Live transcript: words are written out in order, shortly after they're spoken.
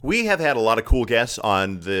We have had a lot of cool guests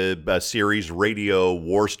on the series Radio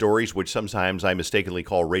War Stories, which sometimes I mistakenly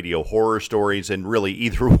call Radio Horror Stories, and really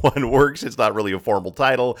either one works. It's not really a formal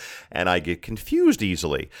title, and I get confused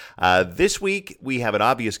easily. This week, we have an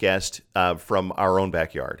obvious guest from our own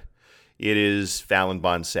backyard. It is Fallon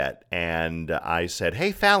Bonsett, and I said,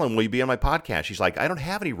 hey, Fallon, will you be on my podcast? She's like, I don't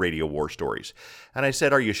have any Radio War Stories. And I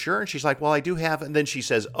said, are you sure? And she's like, well, I do have. And then she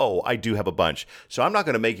says, oh, I do have a bunch. So I'm not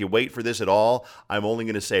going to make you wait for this at all. I'm only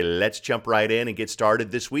going to say, let's jump right in and get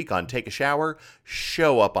started this week on Take a Shower,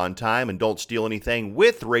 Show Up on Time, and Don't Steal Anything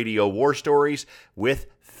with Radio War Stories with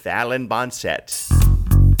Fallon Bonsett.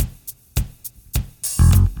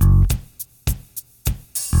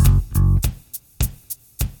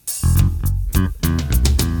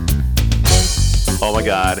 Oh my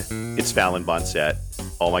God, it's Fallon Bonsett.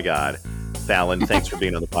 Oh my God. Fallon, thanks for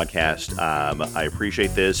being on the podcast. I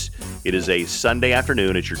appreciate this. It is a Sunday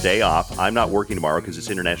afternoon. It's your day off. I'm not working tomorrow because it's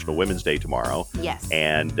International Women's Day tomorrow. Yes.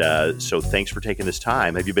 And so thanks for taking this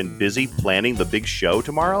time. Have you been busy planning the big show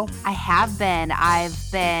tomorrow? I have been. I've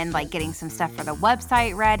been getting some stuff for the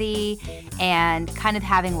website ready and kind of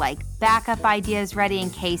having backup ideas ready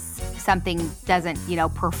in case something doesn't,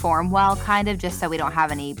 perform well, kind of, just so we don't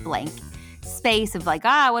have any blank space of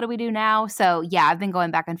what do we do now? So yeah, I've been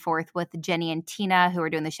going back and forth with Jenny and Tina, who are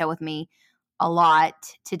doing the show with me a lot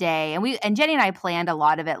today. And Jenny and I planned a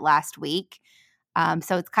lot of it last week.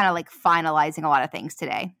 So it's kind of finalizing a lot of things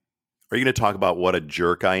today. Are you going to talk about what a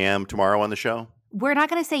jerk I am tomorrow on the show? We're not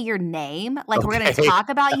going to say your name. Okay. We're going to talk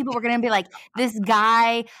about you, but we're going to be this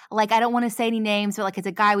guy, I don't want to say any names, but it's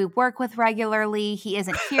a guy we work with regularly. He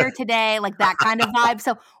isn't here today, that kind of vibe.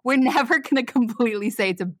 So we're never going to completely say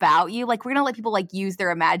it's about you. We're going to let people use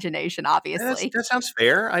their imagination, obviously. That sounds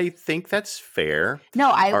fair. I think that's fair.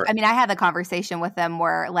 No, I had a conversation with them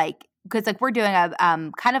where because we're doing a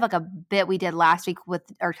kind of a bit we did last week or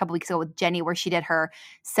a couple weeks ago with Jenny, where she did her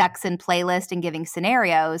sex and playlist and giving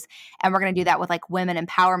scenarios, and we're going to do that with women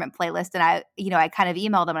empowerment playlist. And I kind of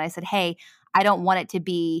emailed them and I said, hey, I don't want it to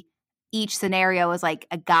be each scenario is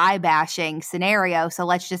a guy bashing scenario, so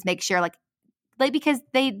let's just make sure because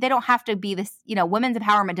they don't have to be this, women's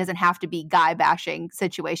empowerment doesn't have to be guy bashing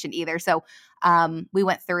situation either. So we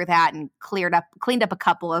went through that and cleaned up a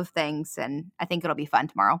couple of things, and I think it'll be fun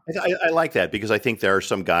tomorrow. I like that because I think there are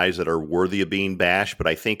some guys that are worthy of being bashed, but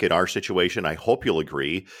I think in our situation, I hope you'll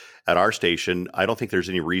agree, at our station, I don't think there's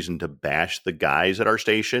any reason to bash the guys at our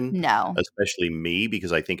station. No. Especially me,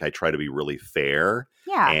 because I think I try to be really fair.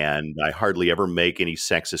 Yeah. And I hardly ever make any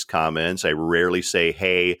sexist comments. I rarely say,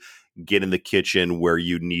 hey, get in the kitchen where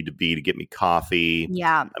you need to be to get me coffee.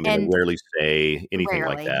 Yeah. I rarely say anything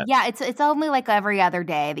like that. Yeah. It's only every other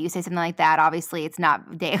day that you say something like that. Obviously, it's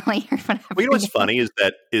not daily. Well, you know what's funny is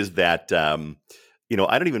that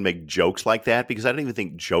I don't even make jokes like that because I don't even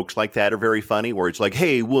think jokes like that are very funny, where it's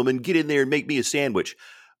hey, woman, get in there and make me a sandwich.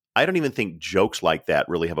 I don't even think jokes like that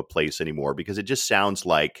really have a place anymore because it just sounds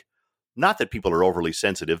not that people are overly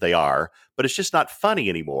sensitive, they are, but it's just not funny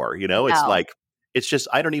anymore. It's No. It's just,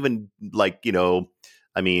 I don't even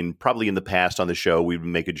probably in the past on the show, we would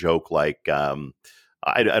make a joke I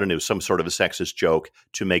don't know, some sort of a sexist joke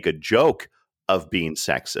to make a joke of being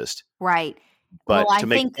sexist. Right. But Well, to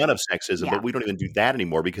make fun of sexism, yeah. but we don't even do that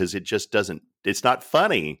anymore because it just doesn't, it's not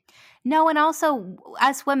funny. No, and also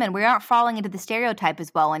us women, we aren't falling into the stereotype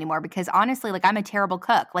as well anymore because honestly, I'm a terrible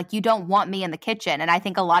cook. You don't want me in the kitchen, and I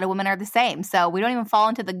think a lot of women are the same. So we don't even fall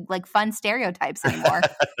into the fun stereotypes anymore.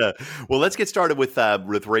 Well, let's get started with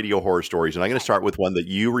Radio Horror Stories, and I'm going to start with one that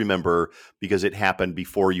you remember because it happened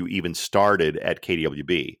before you even started at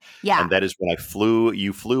KDWB. Yeah, and that is when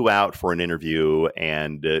you flew out for an interview,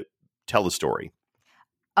 and tell the story.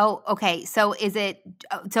 Oh, okay. So is it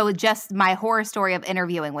just my horror story of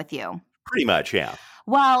interviewing with you? Pretty much, yeah.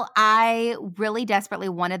 Well, I really desperately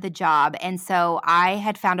wanted the job. And so I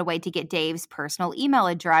had found a way to get Dave's personal email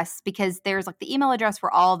address because there's the email address where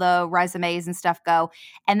all the resumes and stuff go.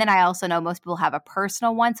 And then I also know most people have a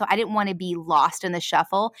personal one. So I didn't want to be lost in the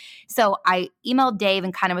shuffle. So I emailed Dave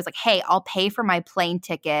and kind of was like, hey, I'll pay for my plane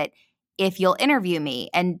ticket if you'll interview me.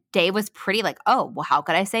 And Dave was pretty oh, well, how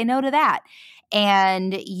could I say no to that?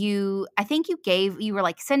 And I think you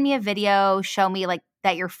were send me a video, show me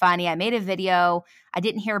that you're funny. I made a video. I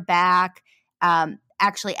didn't hear back.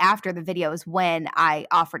 Actually, after the video is when I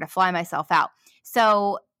offered to fly myself out.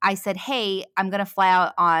 So I said, hey, I'm going to fly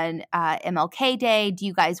out on MLK Day. Do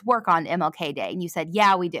you guys work on MLK Day? And you said,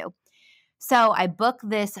 yeah, we do. So I booked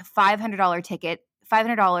this $500 ticket,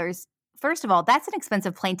 $500. First of all, that's an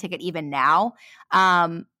expensive plane ticket even now.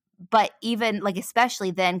 But even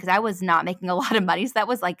especially then, because I was not making a lot of money. So that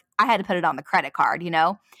was I had to put it on the credit card,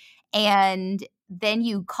 And then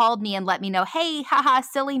you called me and let me know, hey, haha,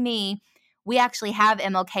 silly me. We actually have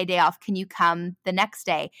MLK Day off. Can you come the next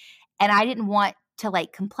day? And I didn't want to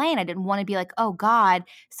like complain. I didn't want to be like, oh God.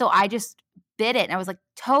 So I just bid it. And I was like,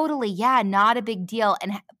 totally, yeah, not a big deal.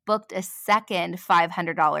 And booked a second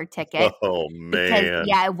 $500 ticket Oh because, man.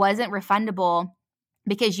 yeah, it wasn't refundable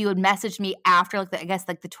because you had messaged me after like I guess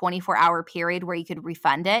like the 24-hour period where you could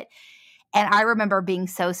refund it. And I remember being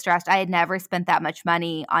so stressed. I had never spent that much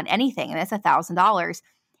money on anything, and it's $1,000.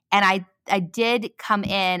 And I did come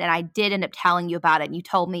in and I did end up telling you about it. And you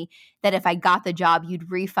told me that if I got the job,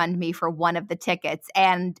 you'd refund me for one of the tickets.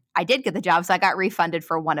 And I did get the job, so I got refunded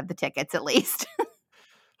for one of the tickets at least.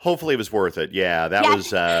 Hopefully it was worth it. Yeah, that Yeah.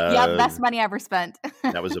 was Yeah, best money I ever spent.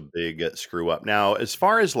 that was a big screw up. Now, as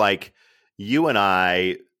far as like you and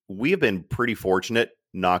I, we have been pretty fortunate,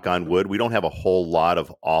 knock on wood. We don't have a whole lot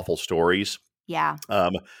of awful stories. Yeah.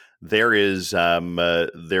 There's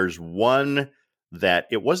one that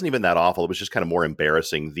it wasn't even that awful. It was just kind of more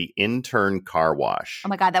embarrassing. The intern car wash. Oh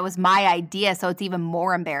my God, that was my idea. So it's even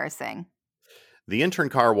more embarrassing. The intern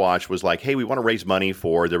car wash was like, hey, we want to raise money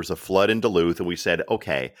there was a flood in Duluth. And we said,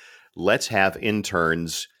 okay, let's have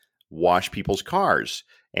interns wash people's cars.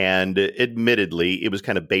 And admittedly, it was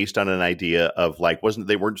kind of based on an idea of like,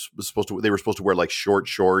 they were supposed to wear like short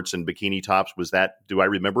shorts and bikini tops. Do I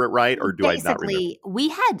remember it right? Or do I not remember? Basically, we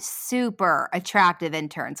had super attractive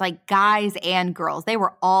interns, like guys and girls. They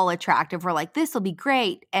were all attractive. We're like, this will be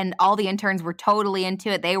great. And all the interns were totally into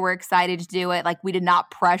it. They were excited to do it. Like we did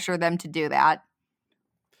not pressure them to do that.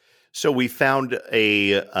 So we found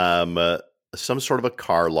some sort of a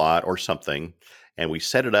car lot or something, and we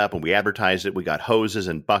set it up and we advertised it. We got hoses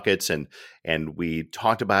and buckets and we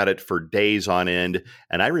talked about it for days on end.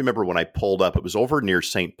 And I remember when I pulled up, it was over near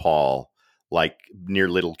St. Paul, like near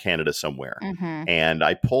Little Canada somewhere. Mm-hmm. And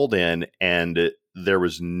I pulled in and there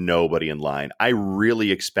was nobody in line. I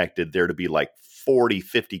really expected there to be like 40,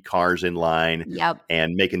 50 cars in line. Yep.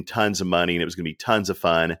 And making tons of money, and it was going to be tons of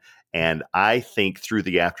fun. And I think through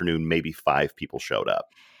the afternoon, maybe 5 people showed up.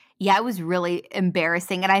 Yeah, it was really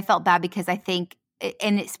embarrassing. And I felt bad because I think,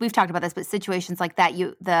 and we've talked about this, but situations like that,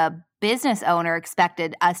 the business owner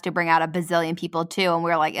expected us to bring out a bazillion people too. And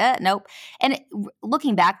we were like, nope. And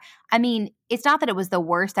looking back, I mean, it's not that it was the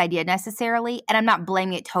worst idea necessarily. And I'm not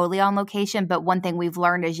blaming it totally on location. But one thing we've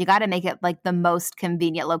learned is you got to make it like the most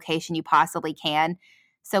convenient location you possibly can.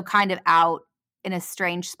 So kind of out in a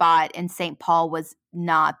strange spot in St. Paul was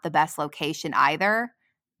not the best location either.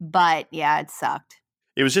 But yeah, it sucked.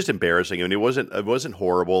 It was just embarrassing. I mean, it wasn't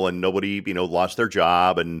horrible, and nobody, lost their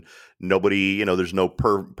job, and nobody, there's no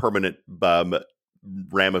permanent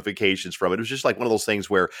ramifications from it. It was just like one of those things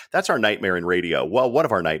where that's our nightmare in radio. Well, one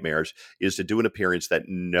of our nightmares is to do an appearance that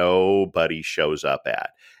nobody shows up at.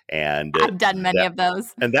 And I've done many of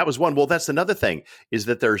those. And that was one. Well, that's another thing is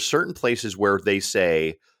that there are certain places where they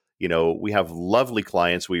say, we have lovely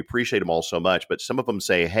clients. We appreciate them all so much. But some of them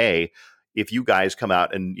say, hey, if you guys come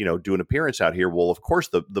out and, do an appearance out here, well, of course,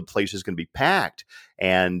 the place is going to be packed.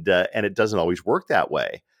 And it doesn't always work that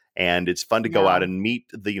way. And it's fun to go out and meet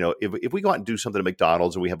if we go out and do something at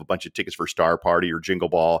McDonald's and we have a bunch of tickets for Star Party or Jingle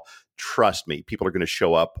Ball, trust me, people are going to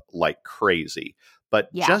show up like crazy.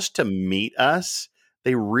 But just to meet us,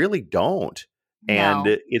 they really don't. No.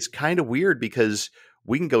 And it's kind of weird because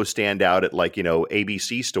we can go stand out at like,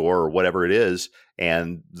 ABC store or whatever it is,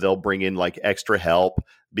 and they'll bring in like extra help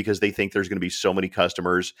because they think there's going to be so many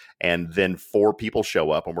customers. And then 4 people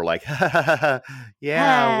show up and we're like,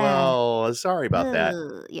 yeah, well, sorry about that.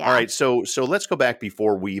 Yeah. All right. So let's go back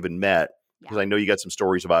before we even met, because I know you got some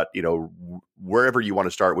stories about, wherever you want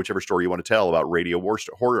to start, whichever story you want to tell about radio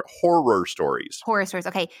horror stories. Horror stories.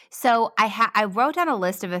 Okay. So I wrote down a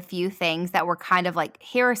list of a few things that were kind of like,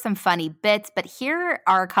 here are some funny bits, but here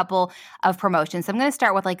are a couple of promotions. So I'm going to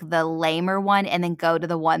start with like the lamer one and then go to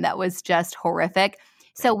the one that was just horrific.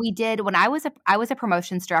 So we did, when I was a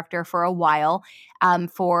promotions director for a while,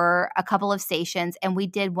 for a couple of stations, and we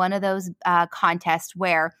did one of those contests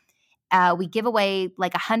where we give away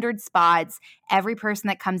like 100 spots. Every person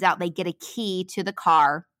that comes out, they get a key to the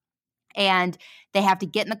car, and they have to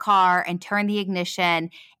get in the car and turn the ignition,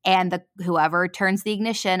 and whoever turns the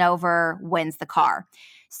ignition over wins the car.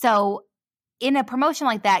 So in a promotion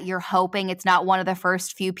like that, you're hoping it's not one of the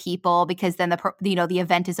first few people, because then the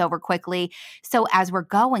event is over quickly. So as we're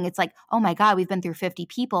going, it's like, oh my God, we've been through 50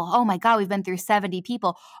 people. Oh my God, we've been through 70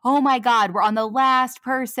 people. Oh my God, we're on the last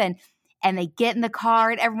person. And they get in the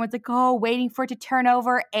car and everyone's like, oh, waiting for it to turn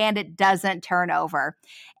over, and it doesn't turn over.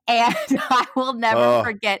 And I will never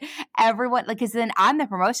forget everyone, like, because then I'm the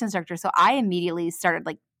promotions director. So I immediately started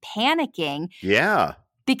like panicking. Yeah.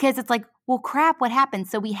 Because it's like, well, crap, what happened?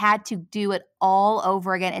 So we had to do it all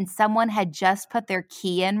over again, and someone had just put their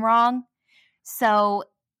key in wrong. So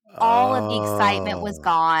all of the excitement was Oh.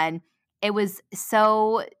 gone. It was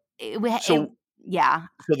so it So yeah.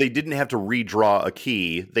 so they didn't have to redraw a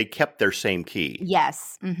key. They kept their same key.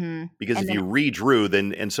 Yes, mhm, Because and if then you redrew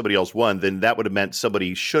then and somebody else won, then that would have meant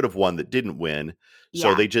somebody should have won that didn't win. So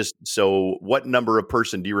yeah, they just so what number of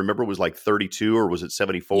person do you remember was like 32 or was it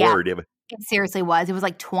 74 yeah, or do you have it seriously was. It was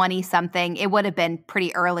like 20 something. It would have been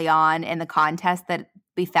pretty early on in the contest that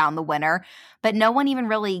we found the winner, but no one even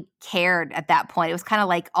really cared at that point. It was kinda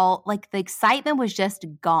like all like, the excitement was just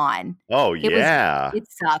gone. Oh It was yeah. it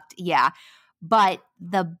sucked, yeah. But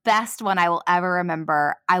the best one I will ever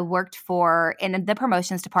remember, I worked for in the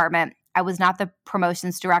promotions department. I was not the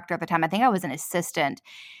promotions director at the time. I think I was an assistant.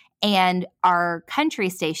 And our country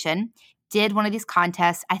station did one of these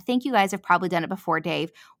contests. I think you guys have probably done it before,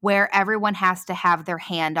 Dave, where everyone has to have their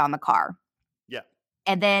hand on the car. Yeah.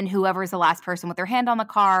 And then whoever's the last person with their hand on the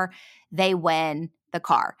car, they win the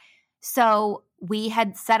car. So we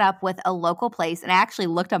had set up with a local place, and I actually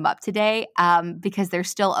looked them up today because they're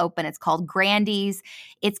still open. It's called Grandy's.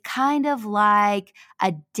 It's kind of like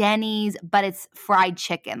a Denny's, but it's fried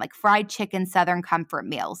chicken, like fried chicken Southern Comfort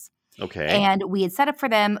meals. Okay. And we had set up for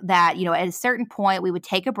them that, at a certain point, we would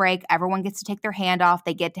take a break. Everyone gets to take their hand off.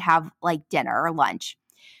 They get to have like dinner or lunch.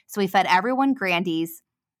 So we fed everyone Grandy's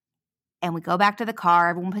and we go back to the car.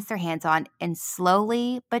 Everyone puts their hands on, and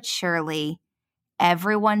slowly but surely,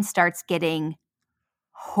 everyone starts getting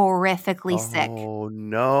horrifically sick. Oh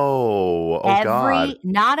no. Oh god.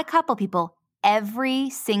 Not a couple people, every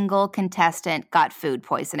single contestant got food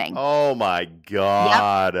poisoning. Oh my Yep.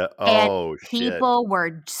 god. And Oh shit. people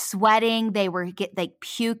were sweating, they were like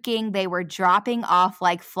puking, they were dropping off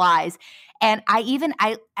like flies. And I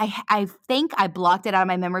think I blocked it out of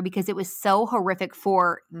my memory because it was so horrific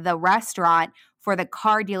for the restaurant, for the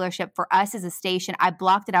car dealership, for us as a station. I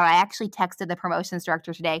blocked it out. I actually texted the promotions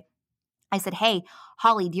director today. I said, "Hey,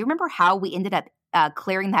 Holly, do you remember how we ended up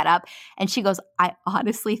clearing that up?" And she goes, "I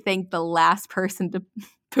honestly think the last person to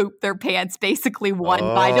poop their pants basically won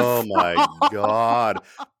by Oh my default." god.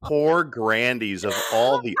 Poor Grandies of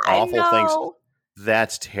all the I awful things. know.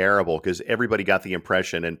 That's terrible because everybody got the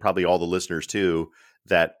impression, and probably all the listeners too,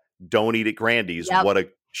 that don't eat at Grandy's. Yep. What a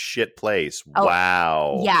shit place. Oh,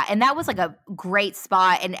 Wow. yeah, and that was like a great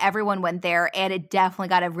spot, and everyone went there, and it definitely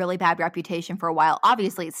got a really bad reputation for a while.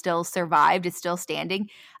 Obviously, it still survived, it's still standing,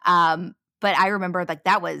 but I remember, like,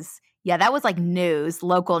 that was like news,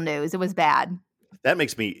 local news, it was bad. That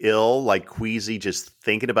makes me ill, like queasy just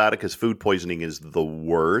thinking about it because food poisoning is the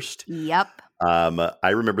worst. Yep. I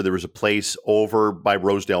remember there was a place over by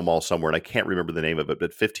Rosedale Mall somewhere, and I can't remember the name of it,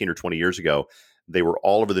 but 15 or 20 years ago, they were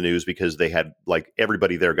all over the news because they had like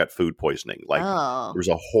everybody there got food poisoning. Like there Oh, was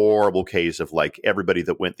a horrible case of like everybody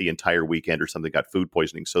that went the entire weekend or something got food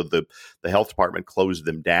poisoning. So the health department closed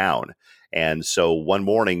them down. And so one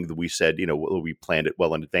morning we said, we planned it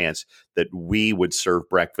well in advance that we would serve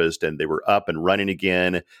breakfast, and they were up and running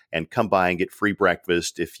again and come by and get free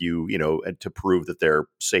breakfast if to prove that they're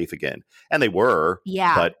safe again. And they were,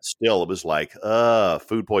 yeah, but still it was like,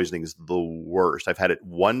 food poisoning is the worst. I've had it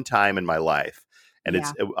one time in my life, and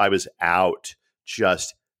yeah, I was out,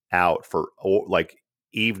 just out for like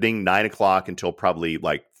evening 9 o'clock until probably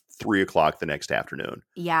like 3 o'clock the next afternoon.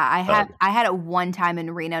 yeah, Uh, I had it one time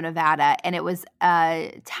in Reno, Nevada, and it was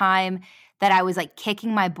a time that I was, like,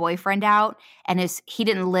 kicking my boyfriend out, and he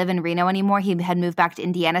didn't live in Reno anymore, he had moved back to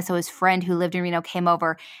Indiana, so his friend who lived in Reno came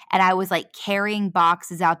over, and I was, like, carrying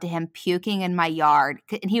boxes out to him, puking in my yard,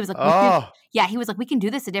 and he was like, "We can." oh, Yeah, he was like, "We can do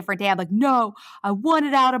this a different day." I'm like, "No, I want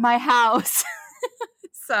it out of my house."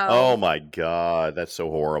 oh So, my God. That's so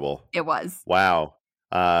horrible. it was. Wow.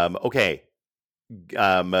 Okay.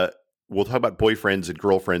 Um, uh, we'll talk about boyfriends and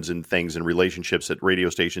girlfriends and things and relationships at radio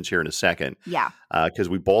stations here in a second, Yeah. because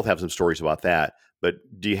we both have some stories about that. But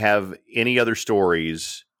do you have any other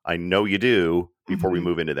stories? I know you do. Before we Mhm.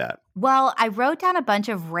 move into that, Well, I wrote down a bunch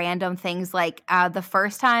of random things. Like the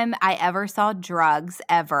first time I ever saw drugs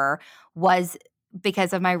ever was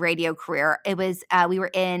because of my radio career. It was we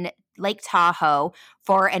were in Lake Tahoe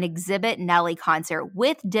for an Exhibit Nelly concert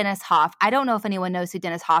with Dennis Hoff. I don't know if anyone knows who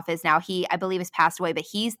Dennis Hoff is now. I believe, has passed away, but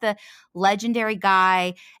he's the legendary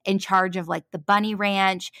guy in charge of like the Bunny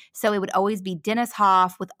Ranch. So it would always be Dennis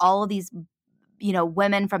Hoff with all of these,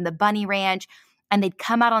 women from the Bunny Ranch, and they'd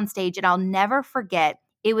come out on stage, and I'll never forget,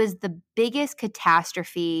 it was the biggest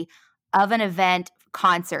catastrophe of an event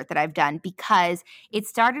concert that I've done because it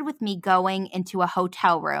started with me going into a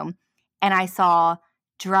hotel room and I saw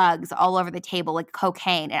drugs all over the table, like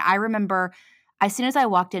cocaine. And I remember As soon as I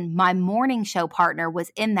walked in, my morning show partner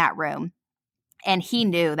was in that room. And he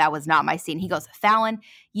knew that was not my scene. He goes, Fallon,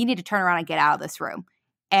 you need to turn around and get out of this room.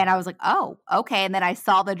 And I was like, oh, okay. And then I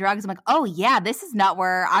saw the drugs. I'm like, oh, yeah, this is not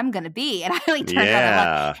where I'm going to be. And I like turned around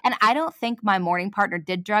and left. And I don't think my morning partner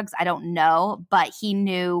did drugs. I don't know, but he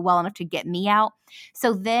knew well enough to get me out.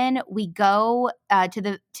 So then we go to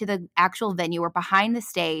the actual venue. We're behind the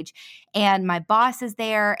stage, and my boss is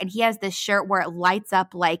there, and he has this shirt where it lights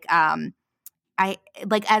up like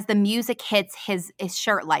as the music hits, his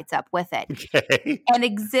shirt lights up with it. Okay. And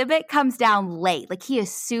Exhibit comes down late. Like, he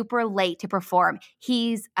is super late to perform.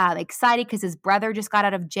 He's excited because his brother just got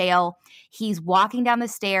out of jail. He's walking down the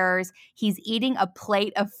stairs. He's eating a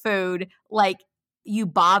plate of food. Like, you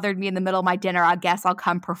bothered me in the middle of my dinner. I guess I'll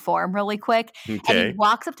come perform really quick. Okay. And he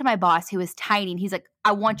walks up to my boss, who is tiny, and he's like,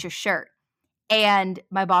 I want your shirt. And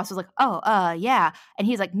my boss was like, oh, yeah. And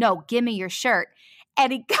he's like, no, give me your shirt.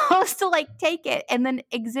 And he goes to like take it. And then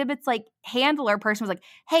Exhibit's like handler person was like,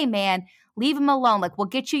 hey man, leave him alone. Like, we'll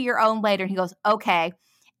get you your own later. And he goes, okay.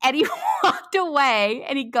 And he walked away,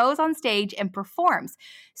 and he goes on stage and performs.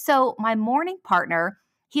 So my morning partner,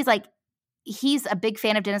 he's a big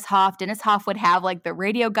fan of Dennis Hoff. Dennis Hoff would have like the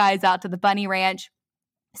radio guys out to the Bunny Ranch.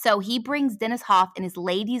 So he brings Dennis Hoff and his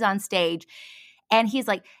ladies on stage. And he's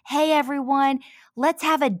like, hey, everyone, let's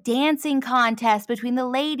have a dancing contest between the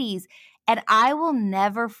ladies. And I will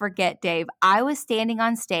never forget, Dave, I was standing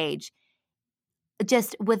on stage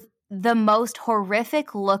just with the most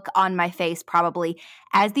horrific look on my face, probably,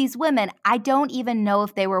 as these women, I don't even know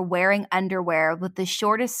if they were wearing underwear, with the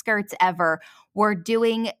shortest skirts ever, were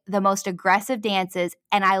doing the most aggressive dances.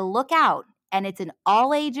 And I look out, and it's an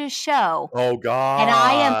all-ages show. Oh, God. And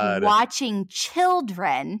I am watching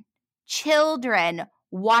children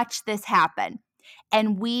watch this happen.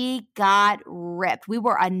 And we got ripped. We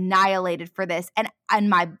were annihilated for this. And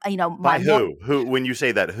my by who? Who? When you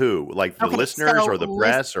say that, who? Like the listeners or the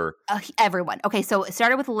press or everyone? Okay, so it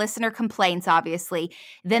started with listener complaints, obviously.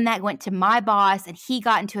 Then that went to my boss, and he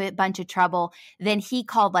got into a bunch of trouble. Then he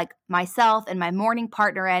called like myself and my morning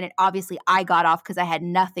partner in, and obviously I got off because I had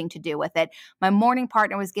nothing to do with it. My morning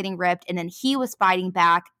partner was getting ripped, and then he was fighting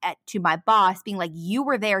back to my boss, being like, "You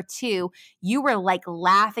were there too. You were like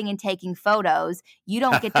laughing and taking photos. You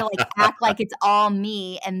don't get to like act like it's all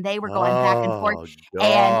me." And they were going back and forth.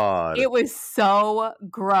 God. And it was so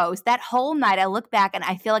gross. That whole night, I look back and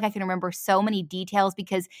I feel like I can remember so many details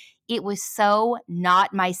because it was so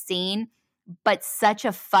not my scene, but such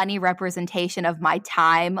a funny representation of my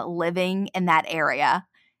time living in that area.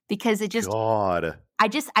 Because it just, God.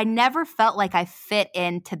 I never felt like I fit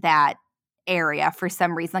into that area for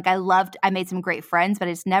some reason. Like I made some great friends, but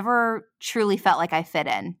I just never truly felt like I fit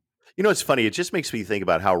in. You know, it's funny. It just makes me think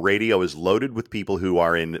about how radio is loaded with people who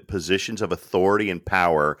are in positions of authority and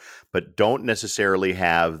power, but don't necessarily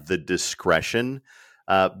have the discretion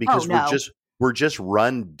because we're just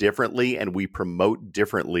run differently, and we promote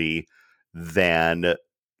differently than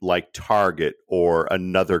like Target or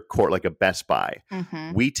another court like a Best Buy.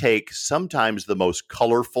 Mm-hmm. We take sometimes the most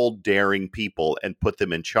colorful, daring people and put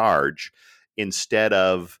them in charge instead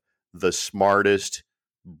of the smartest,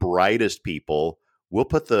 brightest people. We'll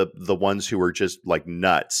put the ones who are just like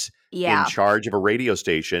nuts in charge of a radio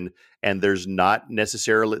station, and there's not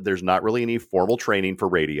really any formal training for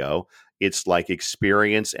radio. It's like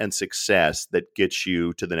experience and success that gets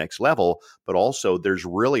you to the next level, but also there's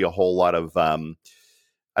really a whole lot of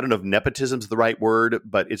I don't know if nepotism's the right word,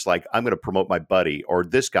 but it's like, I'm going to promote my buddy, or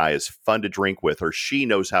this guy is fun to drink with, or she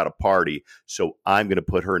knows how to party, so I'm going to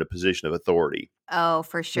put her in a position of authority. Oh,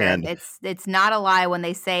 for sure. And it's not a lie when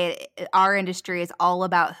they say our industry is all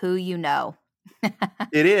about who you know.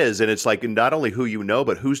 It is, and it's like not only who you know,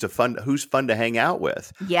 but who's fun to hang out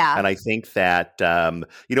with. Yeah. And I think that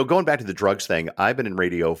going back to the drugs thing, I've been in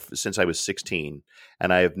radio since I was 16,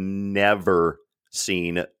 and I have never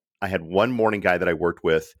seen. I had one morning guy that I worked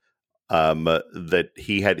with that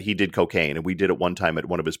he did cocaine, and we did it one time at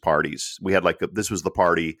one of his parties. We had this was the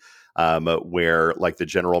party where like the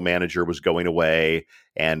general manager was going away,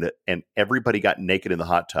 and everybody got naked in the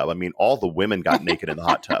hot tub. I mean, all the women got naked in the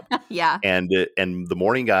hot tub. Yeah. And the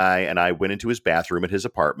morning guy and I went into his bathroom at his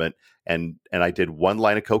apartment, and I did one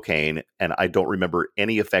line of cocaine, and I don't remember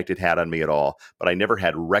any effect it had on me at all. But I never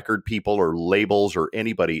had record people or labels or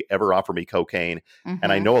anybody ever offer me cocaine. Mm-hmm.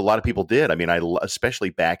 And I know a lot of people did. I mean, especially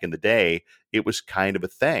back in the day, it was kind of a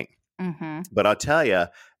thing. Mm-hmm. But I'll tell you,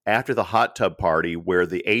 after the hot tub party where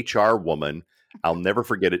the HR woman, I'll never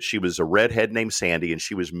forget it, she was a redhead named Sandy, and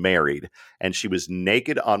she was married, and she was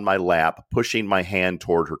naked on my lap, pushing my hand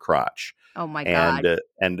toward her crotch. Oh my God.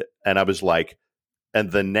 And I was like, and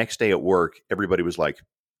the next day at work, everybody was like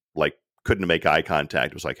couldn't make eye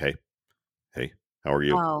contact. It was like, hey, how are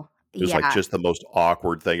you? Oh, It was like yeah, just the most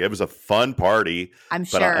awkward thing. It was a fun party, I'm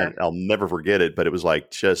but sure. I'll never forget it. But it was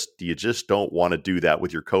like, you just don't want to do that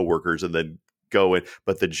with your coworkers and then go in.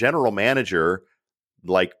 But the general manager,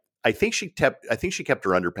 like, I think she kept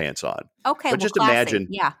her underpants on. Okay, But well, classy.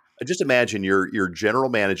 Yeah. just imagine your general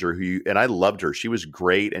manager and I loved her. She was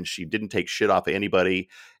great and she didn't take shit off of anybody.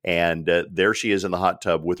 And there she is in the hot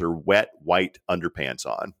tub with her wet white underpants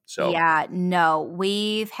on. So Yeah, no,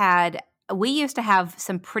 we used to have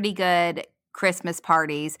some pretty good Christmas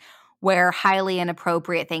parties where highly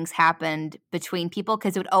inappropriate things happened between people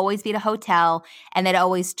because it would always be at a hotel and they'd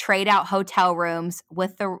always trade out hotel rooms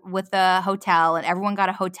with the hotel and everyone got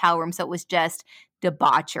a hotel room. So it was just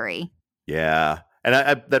debauchery. yeah.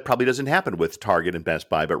 And that probably doesn't happen with Target and Best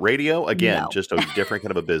Buy, but radio, again, No, just a different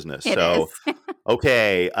kind of a business. it So, is.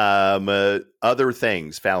 okay, other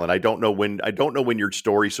things, Fallon. I don't know when your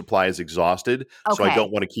story supply is exhausted, so I Okay.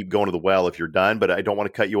 don't want to keep going to the well if you're done, but I don't want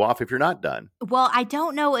to cut you off if you're not done. Well, I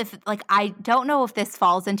don't know if this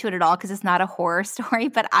falls into it at all because it's not a horror story,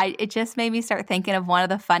 but it just made me start thinking of one of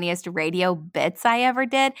the funniest radio bits I ever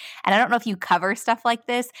did. And I don't know if you cover stuff like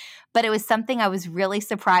this, but it was something I was really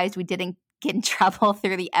surprised we didn't get in trouble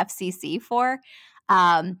through the FCC for.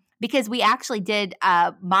 Because we actually did,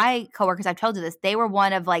 my coworkers, I've told you this, they were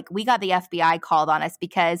one of we got the FBI called on us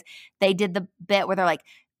because they did the bit where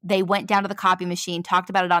they went down to the copy machine, talked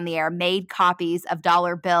about it on the air, made copies of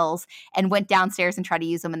dollar bills, and went downstairs and tried to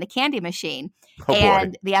use them in the candy machine. Oh boy.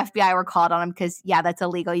 And the FBI were called on them because, yeah, that's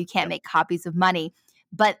illegal. You can't make copies of money.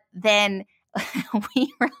 But then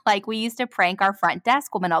we used to prank our front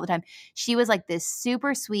desk woman all the time. She was like this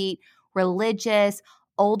super sweet, religious,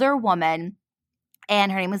 older woman.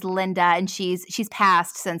 And her name was Linda, and she's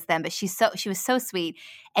passed since then, but she was so sweet,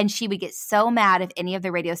 and she would get so mad if any of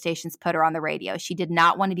the radio stations put her on the radio. She did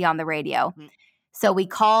not want to be on the radio. So we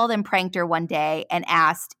called and pranked her one day and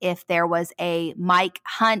asked if there was a Mike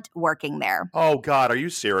Hunt working there. Oh God, are you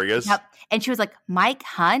serious? Yep. And she was like, Mike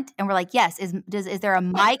Hunt? And we're like, yes. Is there a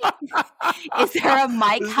Mike? Is there a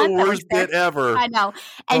Mike This is Hunt? the worst bit ever. I know.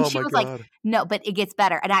 And Oh she my was like, God. no, but it gets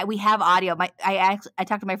better. And we have audio. I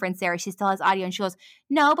talked to my friend Sarah. She still has audio. And she goes,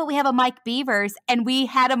 no, but we have a Mike Beavers. And we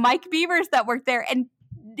had a Mike Beavers that worked there. And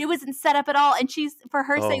it wasn't set up at all. And for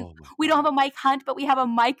her saying, we don't have a Mike Hunt, but we have a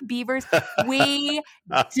Mike Beavers. We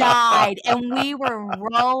died. And we were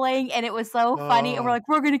rolling. And it was so funny. And we're like,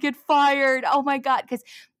 we're going to get fired. Oh my God. Because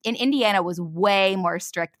in Indiana was way more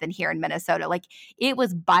strict than here in Minnesota. It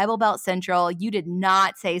was Bible Belt Central. You did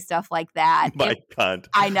not say stuff like that. Mike Hunt.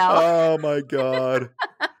 I know. Oh my God.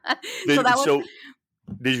 So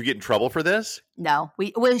did you get in trouble for this? no,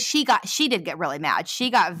 she did get really mad. She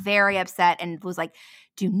got very upset and was like,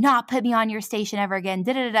 do not put me on your station ever again.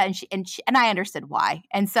 And I understood why.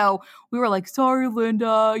 And so we were like, sorry,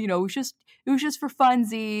 Linda, it was just for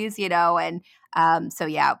funsies, and so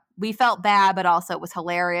yeah, we felt bad, but also it was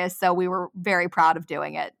hilarious. So we were very proud of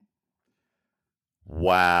doing it.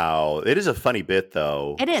 Wow, it is a funny bit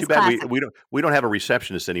though. It is Too bad classic. we don't have a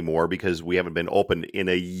receptionist anymore because we haven't been open in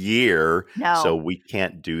a year, so No. we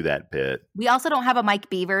can't do that bit. We also don't have a Mike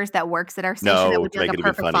Beavers that works at our station No, that would to do make a it a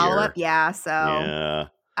bit perfect follow-up. funnier. Yeah, so Yeah.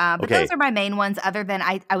 but Okay. those are my main ones, other than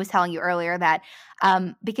I was telling you earlier that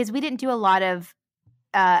because we didn't do a lot of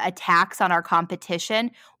attacks on our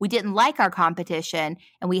competition. We didn't like our competition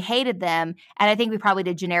and we hated them. And I think we probably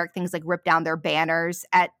did generic things like rip down their banners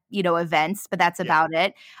at, events, but that's about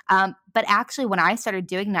it. But actually, when I started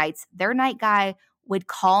doing nights, their night guy would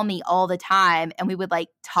call me all the time and we would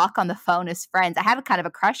talk on the phone as friends. I had a kind of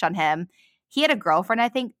a crush on him. He had a girlfriend, I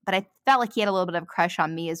think, but I felt like he had a little bit of a crush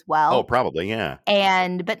on me as well. Oh, probably, yeah.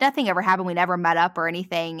 But nothing ever happened. We never met up or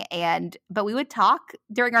anything. But we would talk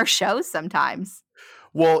during our shows sometimes.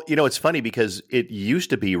 Well, it's funny because it used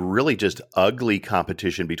to be really just ugly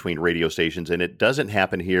competition between radio stations, and it doesn't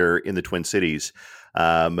happen here in the Twin Cities.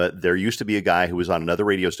 There used to be a guy who was on another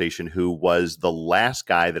radio station who was the last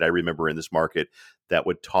guy that I remember in this market that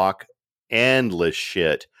would talk endless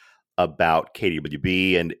shit about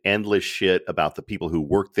KDWB and endless shit about the people who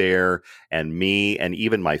worked there and me and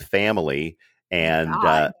even my family. And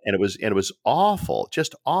God. and it was awful,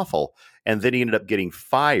 just awful. And then he ended up getting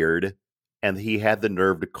fired. And he had the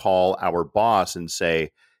nerve to call our boss and say,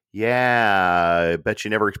 yeah, I bet you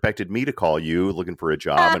never expected me to call you looking for a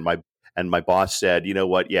job. And my boss said, you know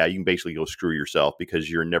what? Yeah, you can basically go screw yourself because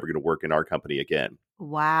you're never going to work in our company again.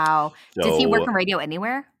 Wow. So, Does he work in radio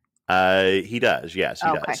anywhere? He does. Yes, he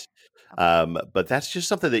Okay. does. But that's just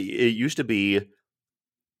something that it used to be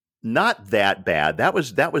not that bad. That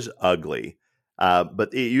was ugly.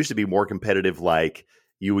 But it used to be more competitive, like,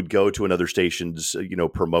 you would go to another station's,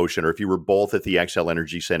 promotion, or if you were both at the XL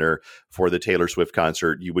Energy Center for the Taylor Swift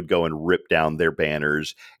concert, you would go and rip down their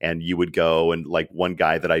banners, and you would go and like one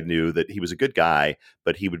guy that I knew that he was a good guy,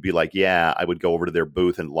 but he would be like, yeah, I would go over to their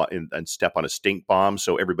booth and step on a stink bomb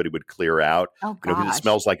so everybody would clear out, Oh because it gosh.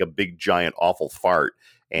 smells like a big giant awful fart,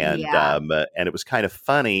 and Yeah. and it was kind of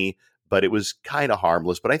funny, but it was kind of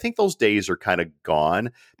harmless. But I think those days are kind of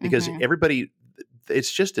gone because Hmm. everybody,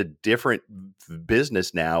 it's just a different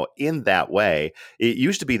business now in that way. It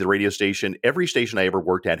used to be the radio station, every station I ever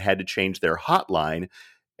worked at had to change their hotline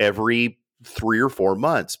every 3 or 4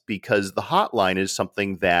 months, because the hotline is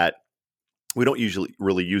something that we don't usually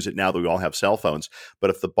really use it now that we all have cell phones. But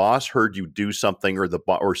if the boss heard you do something, or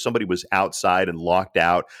or somebody was outside and locked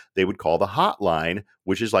out, they would call the hotline,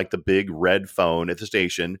 which is like the big red phone at the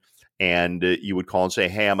station. And you would call and say,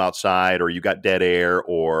 hey, I'm outside, or you got dead air,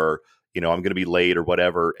 or, I'm going to be late, or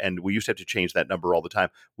whatever. And we used to have to change that number all the time.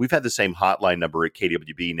 We've had the same hotline number at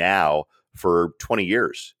KWB now for 20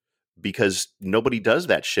 years because nobody does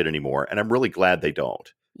that shit anymore. And I'm really glad they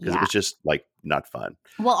don't, because it Yeah. was just like not fun.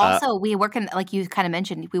 Well, Uh, also we work in, like you kind of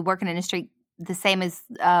mentioned, we work in an industry the same as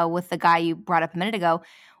with the guy you brought up a minute ago,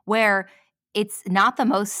 where it's not the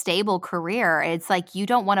most stable career. It's like you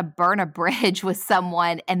don't want to burn a bridge with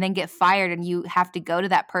someone and then get fired, and you have to go to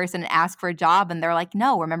that person and ask for a job, and they're like,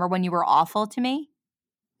 "No, remember when you were awful to me?"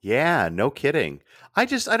 Yeah, no kidding. I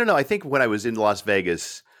don't know. I think when I was in Las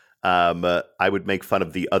Vegas, I would make fun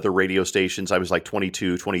of the other radio stations. I was like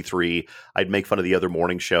 22, 23. I'd make fun of the other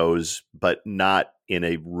morning shows, but not in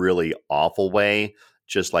a really awful way.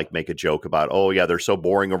 Just like make a joke about, oh, yeah, they're so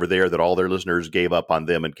boring over there that all their listeners gave up on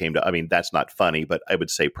them and came to, I mean, that's not funny, but I would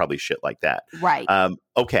say probably shit like that. Right.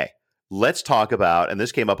 Okay, let's talk about, and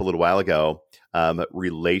this came up a little while ago,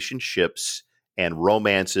 relationships and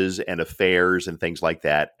romances and affairs and things like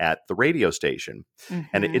that at the radio station.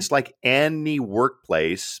 And Hmm. it's like any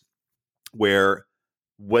workplace where,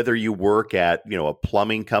 whether you work at, a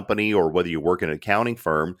plumbing company or whether you work in an accounting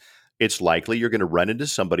firm, it's likely you're going to run into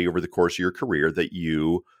somebody over the course of your career that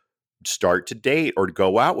you start to date or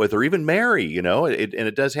go out with or even marry, and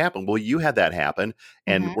it does happen. Well, you had that happen,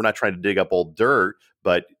 and Hmm. we're not trying to dig up old dirt,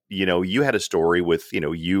 but you had a story with,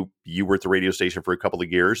 you were at the radio station for a couple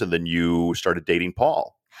of years, and then you started dating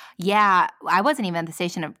Paul. Yeah, I wasn't even at the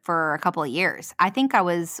station for a couple of years. I think I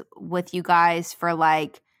was with you guys for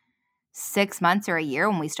like 6 months or a year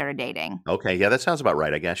when we started dating. Okay, yeah, that sounds about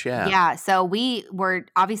right, I guess. Yeah. Yeah, so we were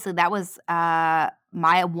obviously that was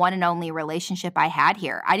my one and only relationship I had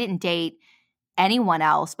here. I didn't date anyone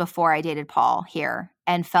else before I dated Paul here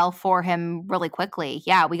and fell for him really quickly.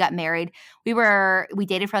 Yeah, we got married. We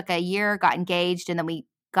dated for like a year, got engaged, and then we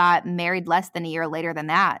got married less than a year later than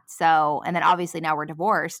that. So, and then obviously now we're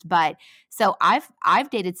divorced, but so I've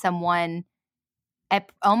dated someone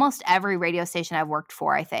at almost every radio station I've worked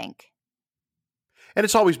for, I think. And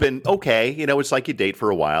it's always been okay. It's like you date for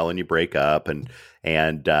a while and you break up, and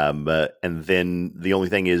then the only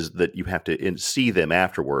thing is that you have to see them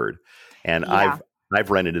afterward. And Yeah. I've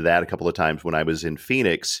run into that a couple of times when I was in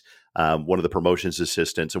Phoenix. One of the promotions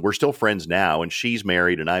assistants, and we're still friends now, and she's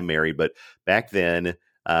married and I'm married. But back then,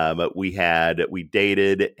 we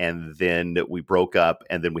dated, and then we broke up,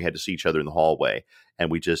 and then we had to see each other in the hallway, and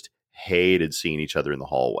we just hated seeing each other in the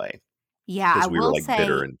hallway Yeah, I because we were will like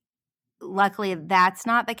bitter. say And luckily that's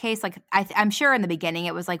not the case. Like I'm sure in the beginning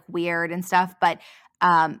it was like weird and stuff, but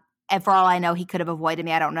and for all I know, he could have avoided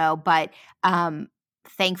me. I don't know, but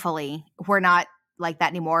thankfully we're not like that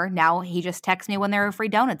anymore. Now he just texts me when there are free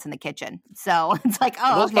donuts in the kitchen. So it's like,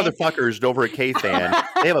 oh, those okay. motherfuckers over at K-Fan,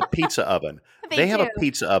 they have a pizza oven. They They have a do.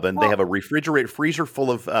 pizza oven. They Well, have a refrigerator freezer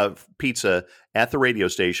full of pizza at the radio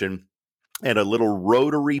station, and a little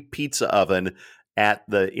rotary pizza oven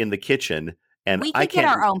in the kitchen. And we I could get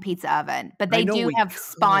can't. our own pizza oven, but I they know do we have could.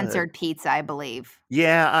 sponsored pizza, I believe.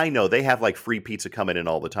 Yeah, I know. They have like free pizza coming in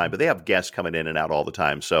all the time, but they have guests coming in and out all the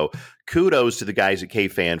time. So kudos to the guys at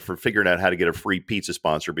K-Fan for figuring out how to get a free pizza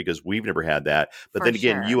sponsor, because we've never had that. But For then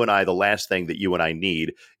again, sure. you and I, the last thing that you and I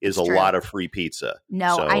need is It's a true. lot of free pizza.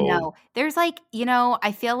 No, I So know. There's like,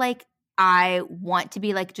 I feel like I want to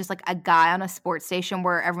be like just like a guy on a sports station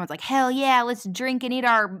where everyone's like, hell yeah, let's drink and eat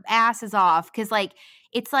our asses off. Cause like,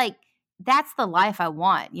 it's like, that's the life I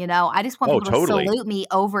want, I just want oh, people to totally. salute me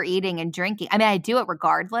overeating and drinking. I mean, I do it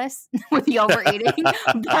regardless with the overeating,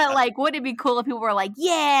 but like, wouldn't it be cool if people were like,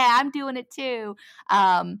 yeah, I'm doing it too?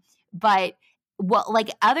 But well,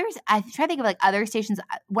 like others, I try to think of like other stations.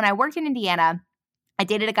 When I worked in Indiana, I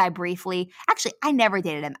dated a guy briefly. Actually, I never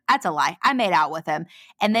dated him. That's a lie. I made out with him.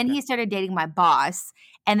 And then Okay. he started dating my boss.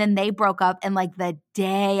 And then they broke up. And like the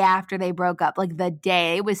day after they broke up, like the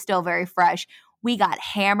day, it was still very fresh. We got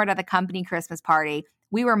hammered at the company Christmas party.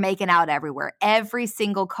 We were making out everywhere. Every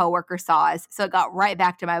single coworker saw us. So it got right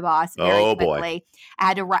back to my boss very Oh boy. quickly. I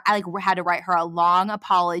had to write her a long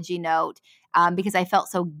apology note because I felt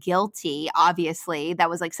so guilty. Obviously, that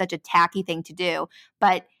was like such a tacky thing to do.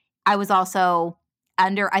 But I was also I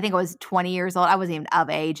think I was 20 years old. I wasn't even of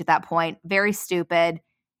age at that point. Very stupid.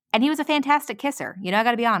 And he was a fantastic kisser. I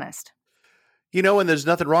got to be honest. And there's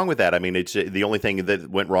nothing wrong with that. I mean, it's the only thing that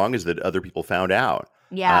went wrong is that other people found out.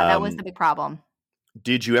 Yeah, that was the big problem.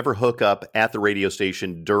 Did you ever hook up at the radio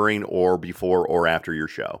station during or before or after your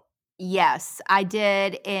show? Yes, I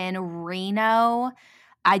did in Reno.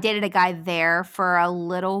 I dated a guy there for a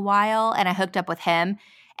little while and I hooked up with him.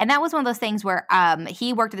 And that was one of those things where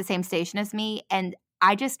he worked at the same station as me. And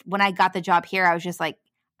when I got the job here, I was just like,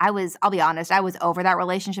 I'll be honest, I was over that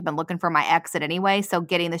relationship and looking for my exit anyway. So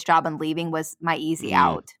getting this job and leaving was my easy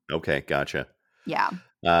out. Okay, gotcha. Yeah.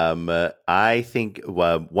 I think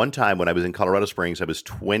one time when I was in Colorado Springs, I was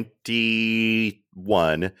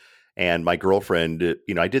 21 and my girlfriend,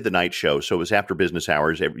 I did the night show. So it was after business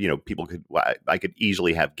hours. I could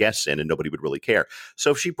easily have guests in and nobody would really care. So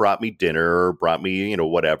if she brought me dinner or brought me,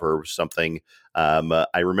 whatever, something,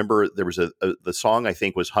 I remember there was the song I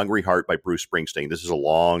think was Hungry Heart by Bruce Springsteen. This is a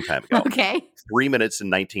long time ago. Okay. 3 minutes and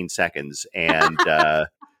 19 seconds. And,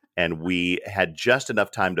 and we had just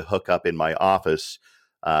enough time to hook up in my office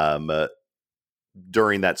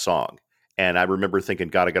during that song. And I remember thinking,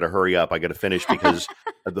 God, I got to hurry up. I got to finish because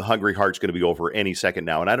the Hungry Heart's going to be over any second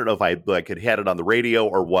now. And I don't know if I could had it on the radio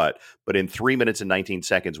or what, but in 3 minutes and 19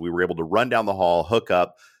 seconds, we were able to run down the hall, hook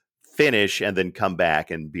up, finish, and then come back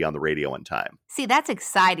and be on the radio in time. See, that's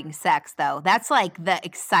exciting sex, though. That's like the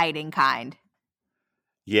exciting kind.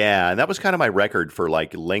 Yeah, and that was kind of my record for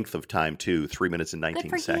like length of time too, 3 minutes and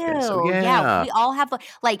 19 seconds. So, yeah, we all have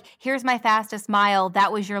like, here's my fastest mile.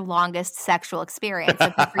 That was your longest sexual experience.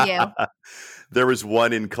 So good for you. There was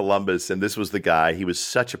one in Columbus, and this was the guy. He was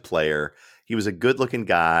such a player. He was a good-looking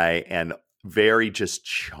guy and very just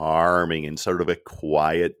charming in sort of a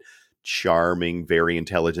quiet, charming, very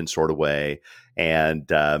intelligent sort of way. And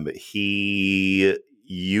he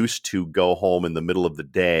used to go home in the middle of the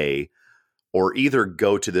day or either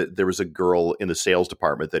go to there was a girl in the sales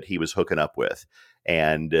department that he was hooking up with.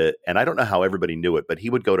 And I don't know how everybody knew it, but he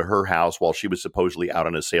would go to her house while she was supposedly out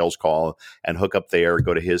on a sales call and hook up there,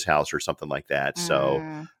 go to his house or something like that.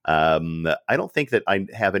 So I don't think that I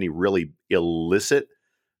have any really illicit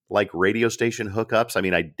like radio station hookups. I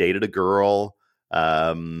mean, I dated a girl,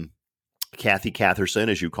 Kathy Catherson,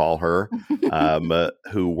 as you call her,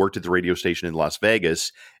 who worked at the radio station in Las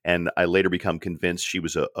Vegas. And I later become convinced she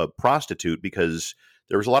was a prostitute because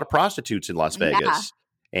there was a lot of prostitutes in Las Vegas. Yeah.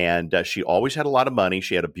 And she always had a lot of money.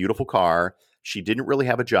 She had a beautiful car. She didn't really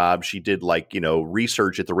have a job. She did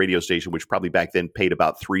research at the radio station, which probably back then paid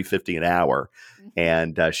about $3.50 an hour.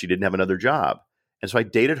 And she didn't have another job. And so I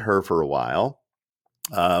dated her for a while.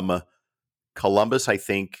 Columbus, I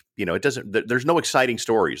think, there's no exciting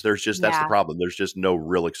stories. There's just, that's the problem. There's just no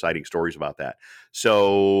real exciting stories about that.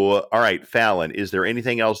 So, all right, Fallon, is there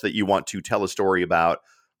anything else that you want to tell a story about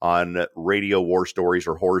on Radio War Stories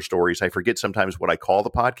or Horror Stories? I forget sometimes what I call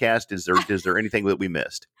the podcast. Is there anything that we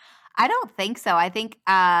missed? I don't think so. I think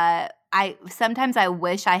sometimes I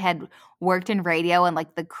wish I had worked in radio in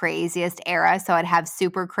like the craziest era, so I'd have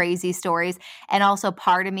super crazy stories. And also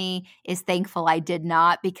part of me is thankful I did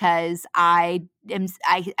not, because I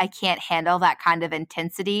can't handle that kind of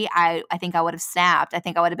intensity. I think I would have snapped. I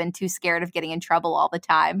think I would have been too scared of getting in trouble all the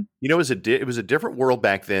time. It was a different world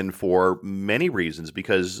back then for many reasons,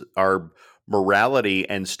 because our morality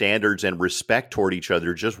and standards and respect toward each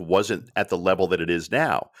other just wasn't at the level that it is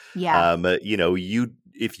now. Yeah.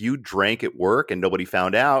 If you drank at work and nobody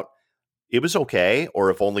found out, it was okay.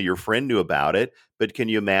 Or if only your friend knew about it. But can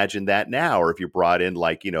you imagine that now? Or if you brought in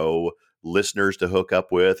listeners to hook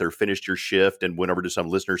up with, or finished your shift and went over to some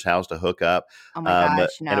listener's house to hook up. Oh my gosh,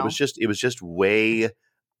 no. And it was just way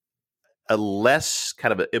a less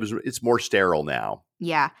kind of it's more sterile now.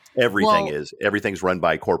 Yeah. Everything's run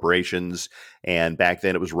by corporations. And back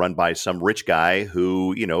then it was run by some rich guy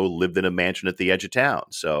who, lived in a mansion at the edge of town.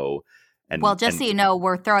 So, so you know,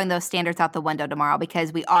 we're throwing those standards out the window tomorrow,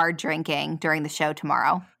 because we are drinking during the show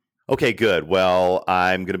tomorrow. Okay, good. Well,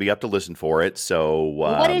 I'm going to be up to listen for it. So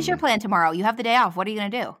what is your plan tomorrow? You have the day off. What are you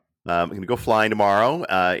going to do? I'm going to go flying tomorrow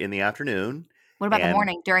in the afternoon. What about the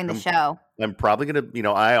morning during the show? I'm probably going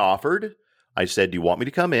to, I said, do you want me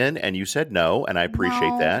to come in? And you said no, and I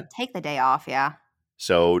appreciate that. Take the day off, yeah.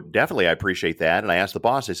 So definitely I appreciate that. And I asked the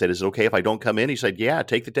boss, I said, is it okay if I don't come in? He said, yeah,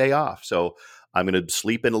 take the day off. So I'm going to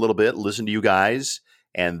sleep in a little bit, listen to you guys,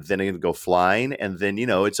 and then I'm going to go flying. And then,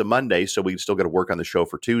 it's a Monday, so we've still got to work on the show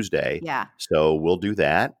for Tuesday. Yeah. So we'll do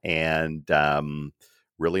that. And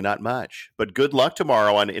really not much. But good luck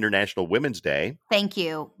tomorrow on International Women's Day. Thank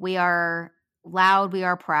you. We are loud. We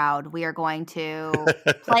are proud. We are going to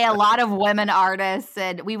play a lot of women artists,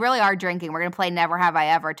 and we really are drinking. We're going to play Never Have I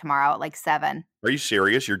Ever tomorrow at like 7. Are you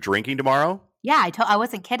serious? You're drinking tomorrow? Yeah, I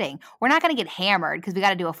wasn't kidding. We're not going to get hammered because we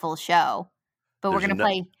got to do a full show, but we're going to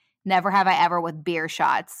play Never Have I Ever with beer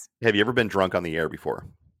shots. Have you ever been drunk on the air before?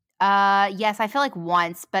 Yes, I feel like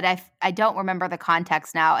once, but I don't remember the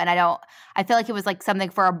context now, and I feel like it was like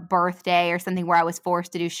something for a birthday or something where I was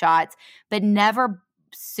forced to do shots, but never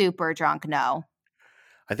super drunk. No.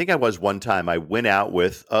 I think I was one time. I went out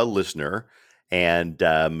with a listener, and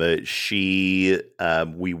we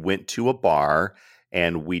went to a bar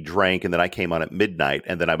and we drank, and then I came on at midnight,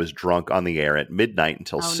 and then I was drunk on the air at midnight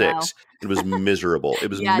until 6. No. It was miserable. It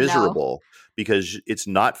was Yeah, miserable because it's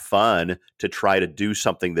not fun to try to do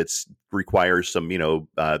something that's requires some,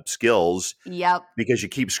 skills. Yep. Because you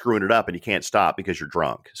keep screwing it up and you can't stop because you're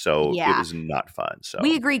drunk. So Yeah. it was not fun. So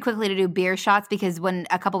we agreed quickly to do beer shots because when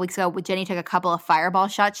a couple weeks ago Jenny took a couple of Fireball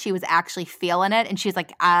shots, she was actually feeling it, and she was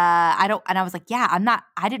like, I don't. And I was like, yeah,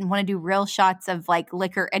 I didn't want to do real shots of like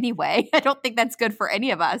liquor anyway. I don't think that's good for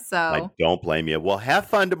any of us. So I don't blame you. Well, have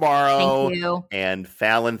fun tomorrow. Thank you. And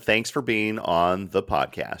Fallon, thanks for being on the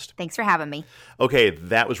podcast. Thanks for having me. Okay,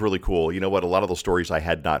 that was really cool. You know what? A lot of those stories I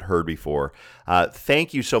had not heard before.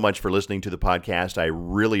 Thank you so much for listening to the podcast. I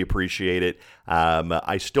really appreciate it.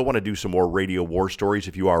 I still want to do some more radio war stories.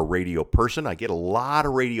 If you are a radio person, I get a lot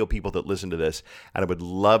of radio people that listen to this, and I would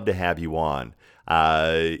love to have you on.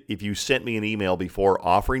 If you sent me an email before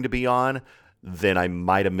offering to be on, then I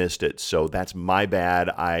might have missed it. So that's my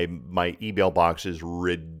bad. My email box is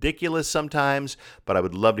ridiculous sometimes, but I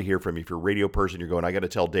would love to hear from you. If you're a radio person, you're going, I got to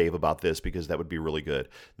tell Dave about this because that would be really good.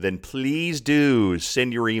 Then please do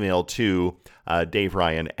send your email to Dave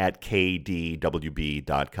Ryan at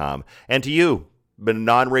kdwb.com. And to you, but a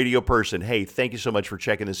non-radio person, hey, thank you so much for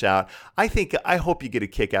checking this out. I hope you get a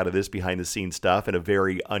kick out of this behind-the-scenes stuff in a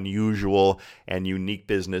very unusual and unique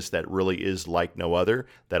business that really is like no other,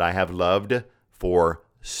 that I have loved for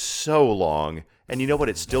so long. And you know what?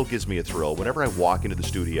 It still gives me a thrill. Whenever I walk into the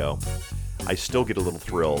studio, I still get a little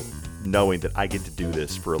thrill knowing that I get to do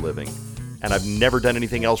this for a living. And I've never done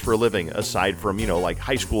anything else for a living aside from, like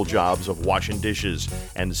high school jobs of washing dishes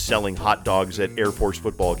and selling hot dogs at Air Force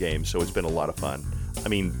football games. So it's been a lot of fun. I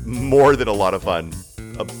mean, more than a lot of fun.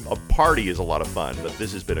 A party is a lot of fun, but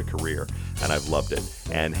this has been a career, and I've loved it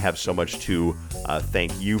and have so much to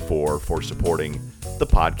thank you for supporting the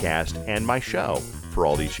podcast and my show for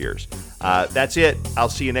all these years. That's it. I'll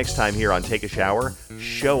see you next time here on Take a Shower.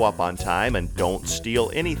 Show up on time and don't steal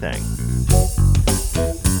anything.